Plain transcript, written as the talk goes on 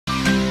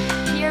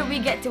we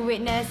get to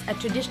witness a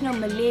traditional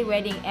Malay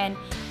wedding, and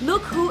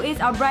look who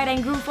is our bride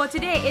and groom for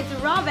today. It's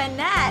Rob and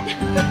Nat.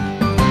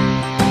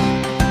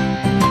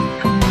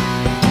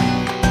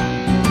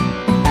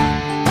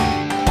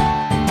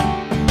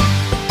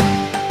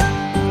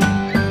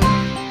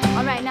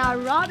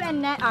 Rob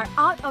and Nat are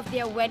out of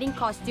their wedding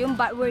costume,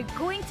 but we're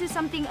going to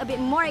something a bit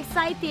more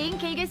exciting.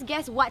 Can you guys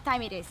guess what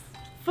time it is?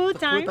 Food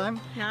time? Food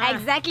time? Nah.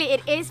 Exactly,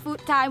 it is food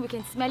time. We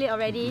can smell it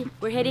already.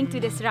 We're heading to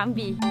the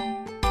Serambi.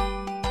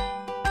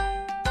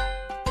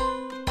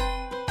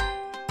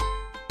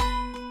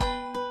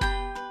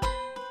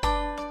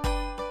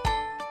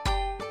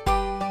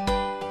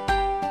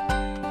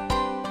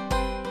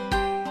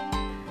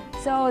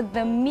 So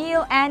the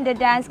meal and the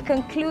dance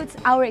concludes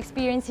our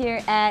experience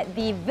here at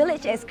the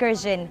village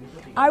excursion.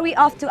 Are we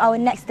off to our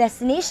next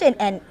destination,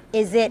 and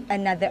is it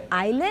another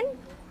island?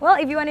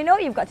 Well, if you want to know,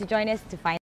 you've got to join us to find out.